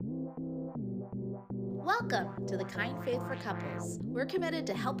Welcome to the Kind Faith for Couples. We're committed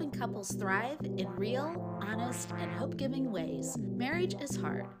to helping couples thrive in real, honest, and hope-giving ways. Marriage is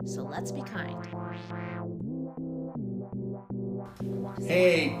hard, so let's be kind.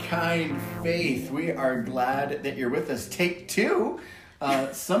 Hey, Kind Faith, we are glad that you're with us. Take two.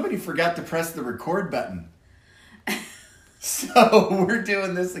 Somebody forgot to press the record button. So we're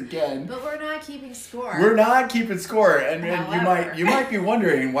doing this again. But we're not keeping score. We're not keeping score. And However. you might be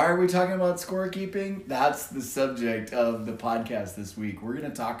wondering, why are we talking about scorekeeping? That's the subject of the podcast this week. We're going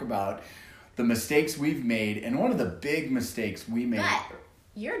to talk about the mistakes we've made. And one of the big mistakes we made. But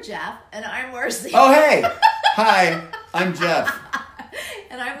you're Jeff, and I'm Marcy. Oh, hey. Hi, I'm Jeff.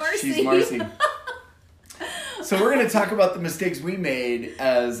 And I'm Marcy. She's Marcy. So we're going to talk about the mistakes we made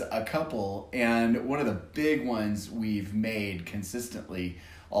as a couple, and one of the big ones we've made consistently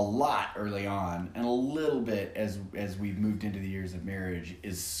a lot early on, and a little bit as we've moved into the years of marriage,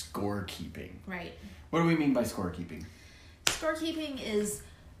 is scorekeeping. Right. What do we mean by scorekeeping? Scorekeeping is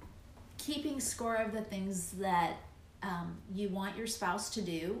keeping score of the things that you want your spouse to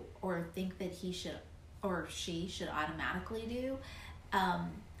do, or think that he should or she should automatically do,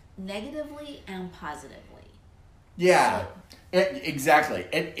 negatively and positively. Yeah, exactly.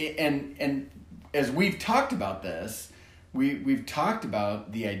 And as we've talked about this, we've talked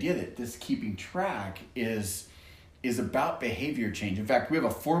about the idea that this keeping track is about behavior change. In fact, we have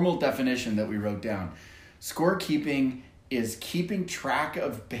a formal definition that we wrote down. Scorekeeping is keeping track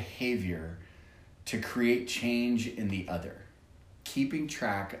of behavior to create change in the other. Keeping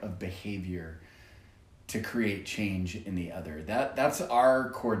track of behavior to create change in the other. That's our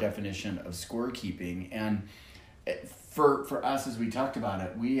core definition of scorekeeping. And for us, as we talked about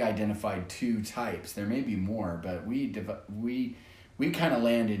it, we identified two types. There may be more, but we kind of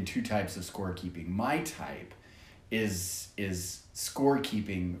land in two types of scorekeeping. My type is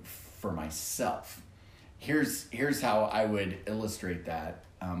scorekeeping for myself. Here's how I would illustrate that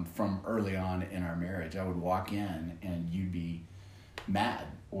from early on in our marriage. I would walk in and you'd be mad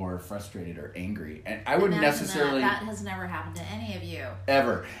or frustrated or angry, and I wouldn't necessarily. That has never happened to any of you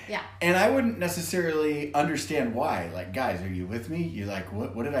ever. Yeah. And I wouldn't necessarily understand why. Like, guys, are you with me? You're like,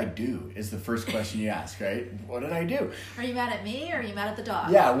 what did I do? Is the first question you ask, right? What did I do? Are you mad at me, or are you mad at the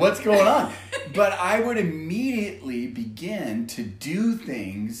dog? Yeah, what's going on? But I would immediately begin to do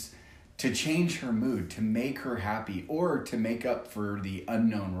things to change her mood, to make her happy, or to make up for the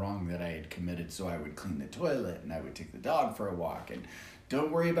unknown wrong that I had committed. So I would clean the toilet, and I would take the dog for a walk, and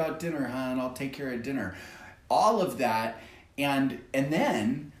don't worry about dinner, hon, I'll take care of dinner. All of that. And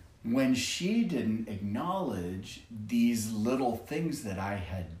then when she didn't acknowledge these little things that I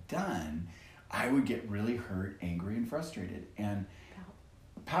had done, I would get really hurt, angry, and frustrated. And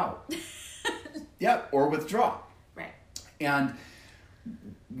pout. Yep, or withdraw. Right. And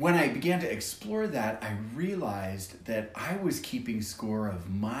when I began to explore that, I realized that I was keeping score of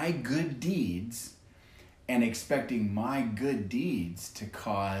my good deeds and expecting my good deeds to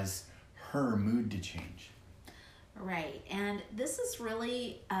cause her mood to change. Right. And this is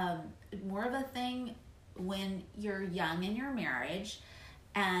really more of a thing when you're young in your marriage,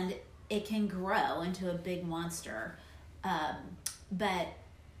 and it can grow into a big monster. But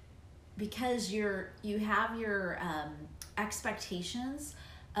because you have your expectations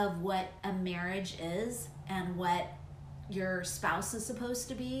of what a marriage is and what your spouse is supposed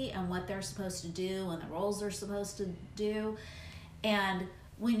to be and what they're supposed to do and the roles they're supposed to do. And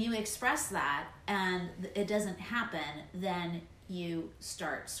when you express that and it doesn't happen, then you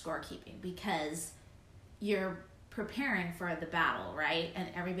start scorekeeping because you're preparing for the battle, right? And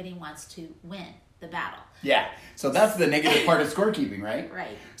everybody wants to win the battle. Yeah. So that's the negative part of scorekeeping, right?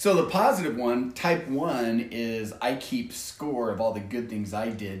 Right. So the positive one, type 1, is I keep score of all the good things I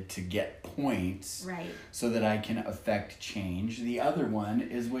did to get points. Right. So that I can affect change. The other one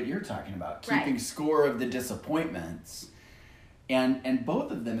is what you're talking about, Right. keeping score of the disappointments. And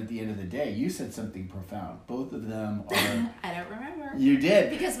both of them, at the end of the day, you said something profound. Both of them are... I don't remember. You did.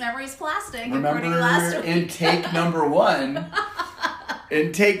 Because memory's plastic. Remember last week. in take number 1...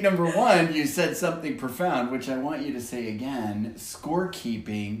 In take number 1, you said something profound, which I want you to say again.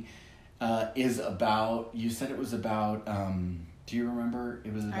 Scorekeeping is about, you said it was about, do you remember?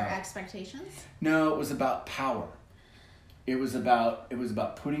 It was about... Our expectations? No, it was about power. It was about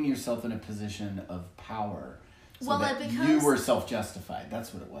putting yourself in a position of power. So Well, that it becomes... you were self-justified.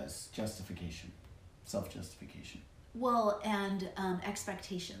 That's what it was. Justification. Self-justification. Well, and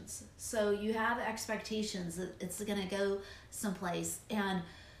expectations. So you have expectations that it's going to go someplace. And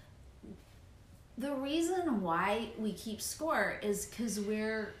the reason why we keep score is because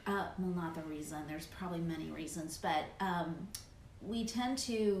we're, well, not the reason, there's probably many reasons, but we tend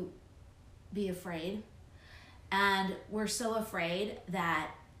to be afraid And we're so afraid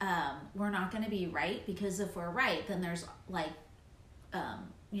that we're not going to be right, because if we're right, then there's like,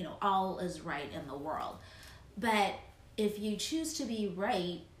 all is right in the world. But if you choose to be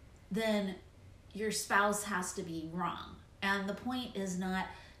right, then your spouse has to be wrong. And the point is not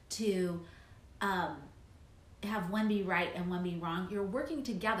to have one be right and one be wrong. You're working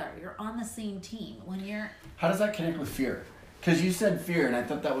together. You're on the same team. How does that connect with fear? Because you said fear, and I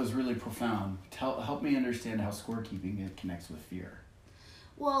thought that was really profound. Help me understand how scorekeeping connects with fear.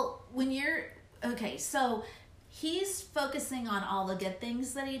 Well, so he's focusing on all the good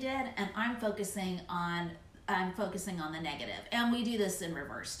things that he did, and I'm focusing on the negative. And we do this in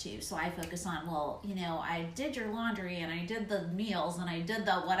reverse too. So I focus on, I did your laundry and I did the meals and I did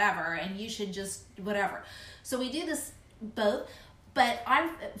the whatever, and you should just whatever. So we do this both. But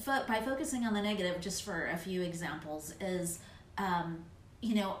by focusing on the negative, just for a few examples, is,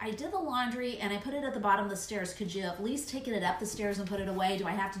 I did the laundry and I put it at the bottom of the stairs. Could you at least take it up the stairs and put it away? Do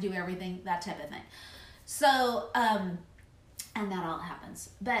I have to do everything? That type of thing. So, and that all happens.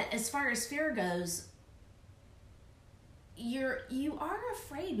 But as far as fear goes, you are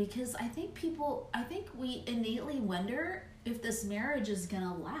afraid, because I think we innately wonder if this marriage is going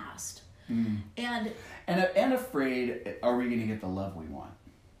to last. Mm. And afraid, are we going to get the love we want?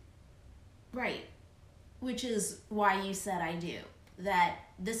 Right. Which is why you said I do. That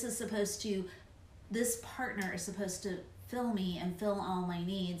this partner is supposed to fill me and fill all my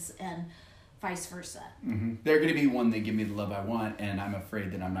needs, and vice versa. Mm-hmm. They're going to be one that give me the love I want, and I'm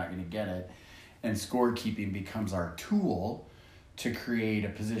afraid that I'm not going to get it. And scorekeeping becomes our tool to create a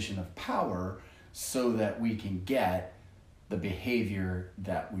position of power so that we can get the behavior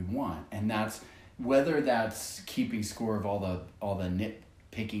that we want. And that's whether that's keeping score of all the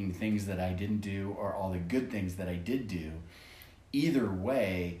nitpicking things that I didn't do or all the good things that I did do. Either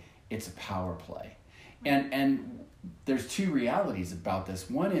way, it's a power play. And there's two realities about this.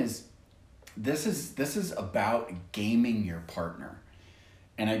 One is this is about gaming your partner.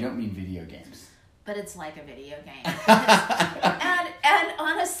 And I don't mean video games. But it's like a video game. and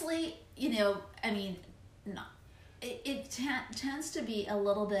honestly, no. It tends to be a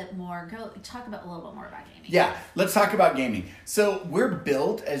little bit more. Talk about a little bit more about gaming. Yeah, let's talk about gaming. So we're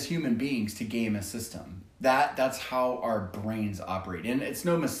built as human beings to game a system. That's how our brains operate. And it's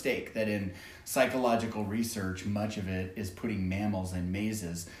no mistake that in psychological research, much of it is putting mammals in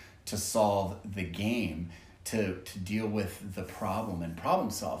mazes to solve the game, to deal with the problem and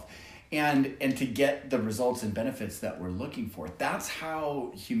problem solve. And to get the results and benefits that we're looking for. That's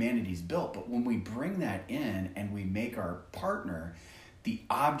how humanity's built. But when we bring that in and we make our partner the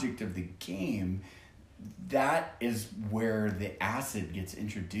object of the game, that is where the acid gets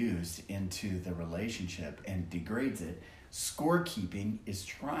introduced into the relationship and degrades it. Scorekeeping is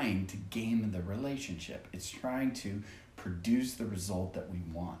trying to game the relationship. It's trying to produce the result that we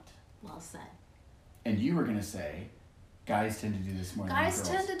want. Well said. And you were going to say, guys tend to do this more than girls. Guys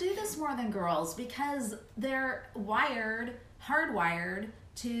tend to do this more than girls because they're hardwired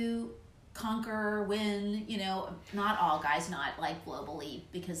to conquer, win. Not all guys, not like globally,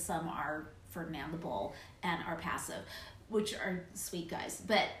 because some are Ferdinand the Bull and are passive, which are sweet guys.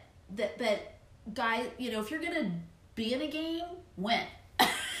 But guys, if you're gonna be in a game, win.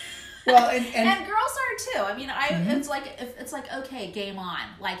 Well, and girls are too. I mean, mm-hmm. it's like okay, game on.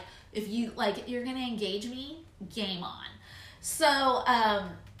 Like if you're gonna engage me, game on. So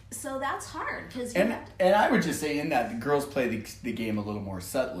that's hard because and I would just say in that the girls play the game a little more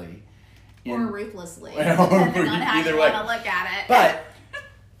subtly, or ruthlessly, depending on how you want to look at it. But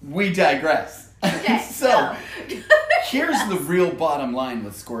we digress. Okay, so here's the real bottom line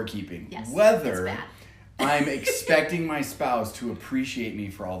with scorekeeping. Yes, whether I'm expecting my spouse to appreciate me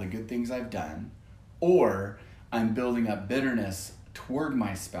for all the good things I've done, or I'm building up bitterness toward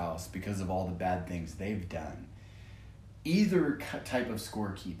my spouse because of all the bad things they've done. Either type of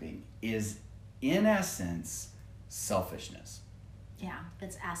scorekeeping is, in essence, selfishness. Yeah,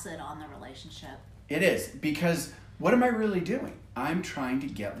 it's acid on the relationship. It is, because what am I really doing? I'm trying to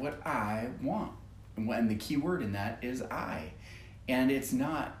get what I want. And the key word in that is I. And it's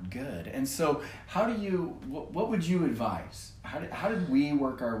not good. And so what would you advise? How did we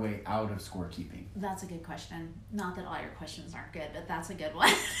work our way out of scorekeeping? That's a good question. Not that all your questions aren't good, but that's a good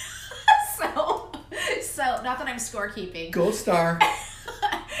one. So not that I'm scorekeeping. Gold star.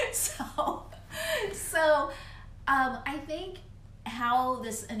 I think how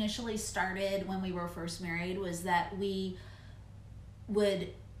this initially started when we were first married was that we would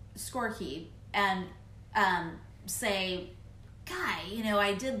scorekeep and say, Guy,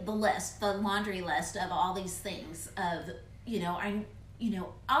 I did the laundry list of all these things of,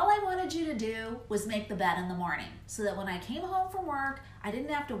 all I wanted you to do was make the bed in the morning so that when I came home from work, I didn't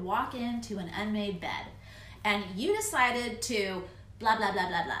have to walk into an unmade bed. And you decided to blah, blah, blah,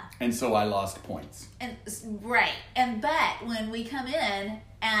 blah, blah. And so I lost points. And right. But when we come in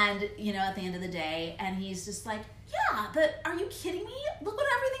and, at the end of the day, and he's just like, yeah, but are you kidding me? Look what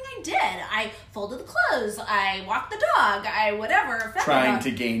everything I did. I folded the clothes. I walked the dog. I whatever. Trying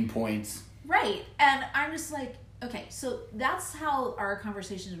to gain points. Right. And I'm just like, okay, so that's how our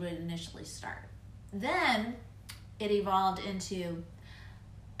conversations would initially start. Then it evolved into,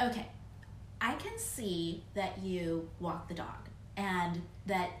 okay, I can see that you walk the dog and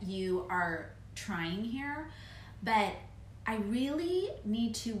that you are trying here, but I really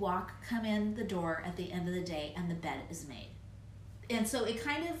need to come in the door at the end of the day and the bed is made. And so it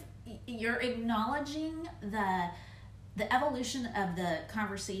kind of, you're acknowledging the evolution of the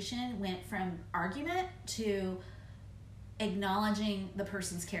conversation went from argument to acknowledging the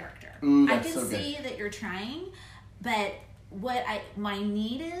person's character. Ooh, I that's can so see good. that you're trying, but my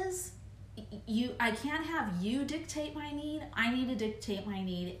need is, I can't have you dictate my need. I need to dictate my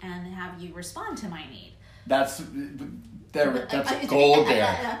need and have you respond to my need. That's gold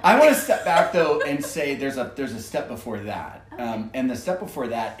there. I want to step back though and say there's a step before that. Okay. And the step before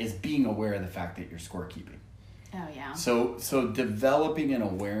that is being aware of the fact that you're scorekeeping. Oh yeah. So developing an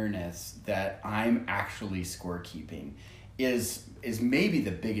awareness that I'm actually scorekeeping is maybe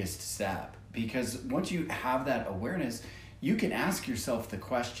the biggest step, because once you have that awareness, you can ask yourself the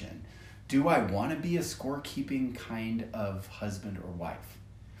question, do I want to be a scorekeeping kind of husband or wife?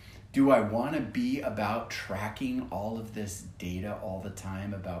 Do I want to be about tracking all of this data all the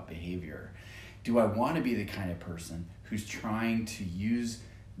time about behavior? Do I want to be the kind of person who's trying to use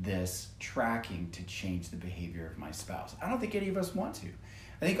this tracking to change the behavior of my spouse? I don't think any of us want to.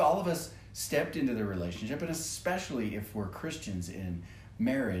 I think all of us stepped into the relationship, and especially if we're Christians in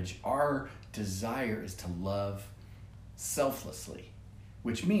marriage, our desire is to love selflessly,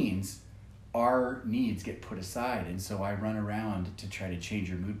 which means our needs get put aside. And so I run around to try to change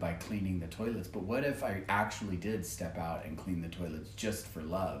your mood by cleaning the toilets. But what if I actually did step out and clean the toilets just for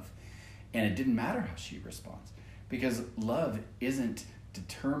love, and it didn't matter how she responds? Because love isn't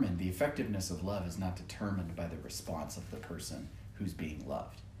determined, the effectiveness of love is not determined by the response of the person who's being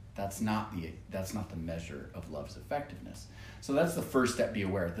loved. That's not the measure of love's effectiveness. So that's the first step, be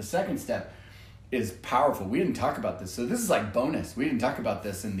aware. The second step is powerful. We didn't talk about this, so this is like bonus. We didn't talk about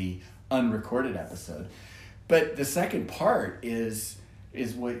this in the unrecorded episode. But the second part is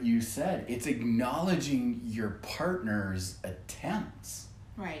what you said. It's acknowledging your partner's attempts.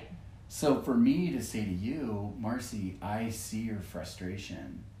 Right. So for me to say to you, Marcy, I see your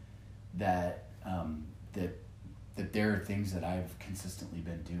frustration that there are things that I've consistently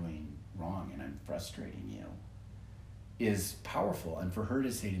been doing wrong and I'm frustrating you, is powerful. And for her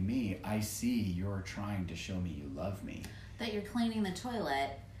to say to me, I see you're trying to show me you love me. That you're cleaning the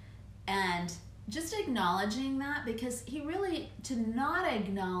toilet, and just acknowledging that, because to not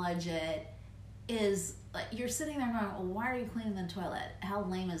acknowledge it is like you're sitting there going, well, why are you cleaning the toilet? How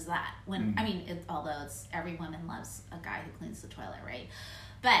lame is that? When I mean, although every woman loves a guy who cleans the toilet, right?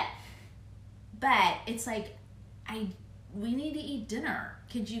 But it's like, we need to eat dinner.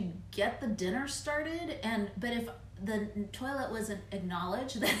 Could you get the dinner started? But if the toilet wasn't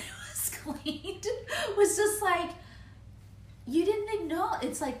acknowledged that it was cleaned, was just like, you didn't acknowledge.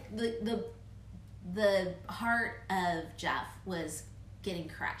 It's like the heart of Jeff was getting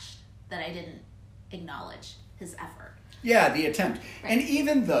crushed that I didn't acknowledge his effort. Yeah, the attempt. Right. And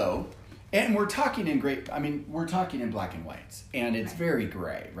even though, and we're talking in black and whites, and it's very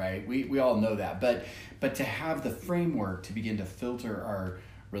gray, right? We all know that. But to have the framework to begin to filter our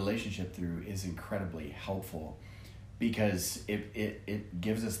relationship through is incredibly helpful, because it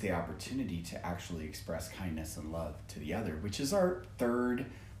gives us the opportunity to actually express kindness and love to the other, which is our third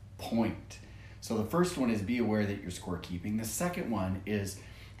point. So the first one is be aware that you're scorekeeping. The second one is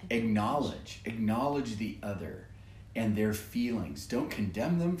acknowledge the other and their feelings. Don't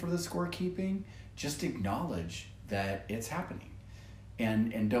condemn them for the scorekeeping. Just acknowledge that it's happening,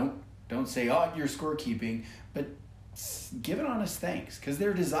 and don't say, oh, you're scorekeeping, but give an honest thanks, because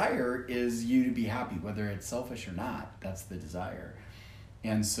their desire is you to be happy, whether it's selfish or not. That's the desire.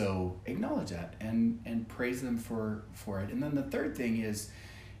 And so acknowledge that and praise them for it. And then the third thing it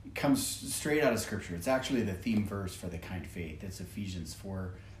comes straight out of Scripture. It's actually the theme verse for the kind faith. It's Ephesians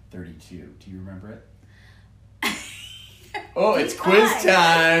 4:32. Do you remember it? Oh, it's quiz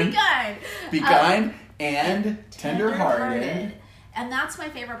time. Be kind and tender-hearted. And that's my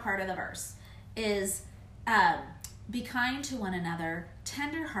favorite part of the verse, is be kind to one another,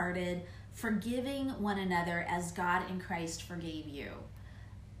 tender-hearted, forgiving one another as God in Christ forgave you.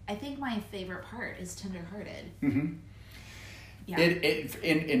 I think my favorite part is tenderhearted. Mm-hmm. Yeah.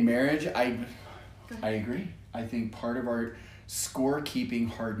 In marriage, I agree. I think part of our scorekeeping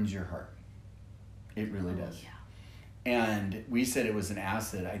hardens your heart. It really does. Yeah. And we said it was an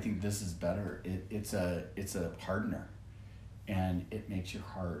acid. I think this is better. It's a hardener, and it makes your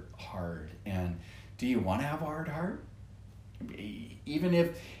heart hard. And do you want to have a hard heart? Even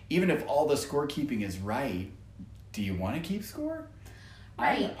if all the scorekeeping is right, do you want to keep score?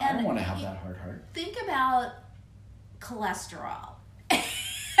 Right. I don't want to have that hard heart. Think about cholesterol.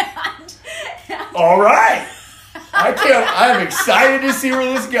 All right. I'm excited to see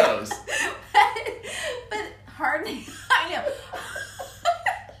where this goes. But hardening, I know.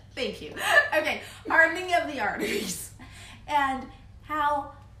 Thank you. Okay, hardening of the arteries. And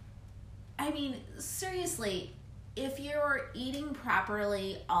how, seriously, if you're eating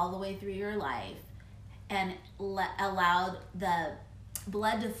properly all the way through your life and allowed the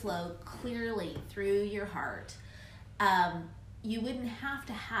blood to flow clearly through your heart, you wouldn't have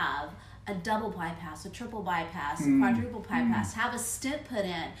to have a double bypass, a triple bypass, a quadruple bypass, have a stent put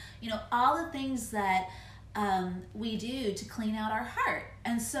in, all the things that we do to clean out our heart.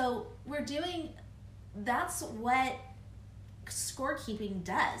 And so that's what scorekeeping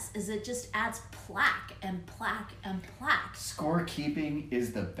does, is it just adds plaque and plaque and plaque. Scorekeeping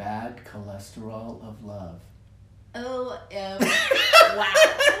is the bad cholesterol of love. Oh, wow.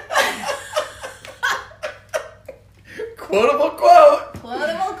 Quotable quote.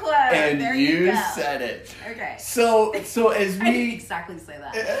 Quotable quote. And there you go. said it. Okay. So as I didn't we exactly say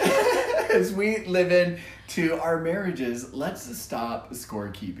that. as we live into our marriages, let's stop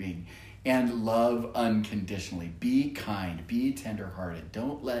scorekeeping and love unconditionally. Be kind. Be tenderhearted.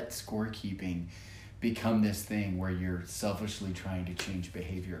 Don't let scorekeeping become this thing where you're selfishly trying to change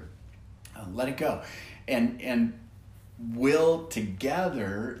behavior. Let it go, and we'll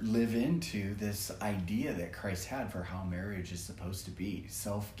together live into this idea that Christ had for how marriage is supposed to be: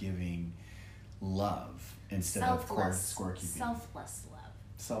 self-giving love instead of scorekeeping. Selfless love.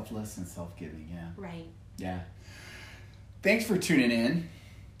 Selfless and self-giving. Yeah. Right. Yeah. Thanks for tuning in.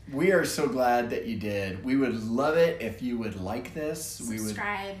 We are so glad that you did. We would love it if you would like this.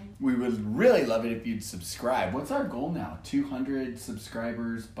 Subscribe. We would really love it if you'd subscribe. What's our goal now? 200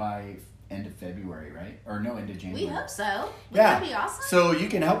 subscribers by end of February, right? Or no, end of January. We hope so. Wouldn't Yeah. that be awesome? So you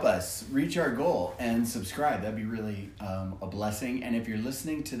can help us reach our goal and subscribe. That'd be really a blessing. And if you're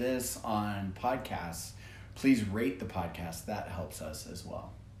listening to this on podcasts, please rate the podcast. That helps us as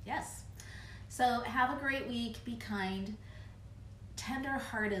well. Yes. So have a great week. Be kind.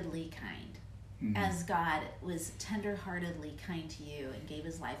 Tender-heartedly kind, as God was tender-heartedly kind to you and gave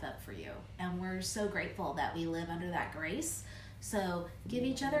his life up for you. And we're so grateful that we live under that grace. So give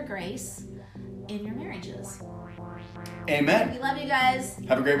each other grace in your marriages. Amen. We love you guys.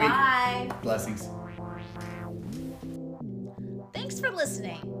 Have a great week. Bye. Blessings. Thanks for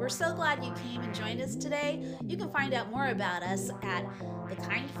listening. We're so glad you came and joined us today. You can find out more about us at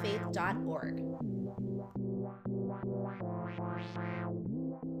thekindfaith.org.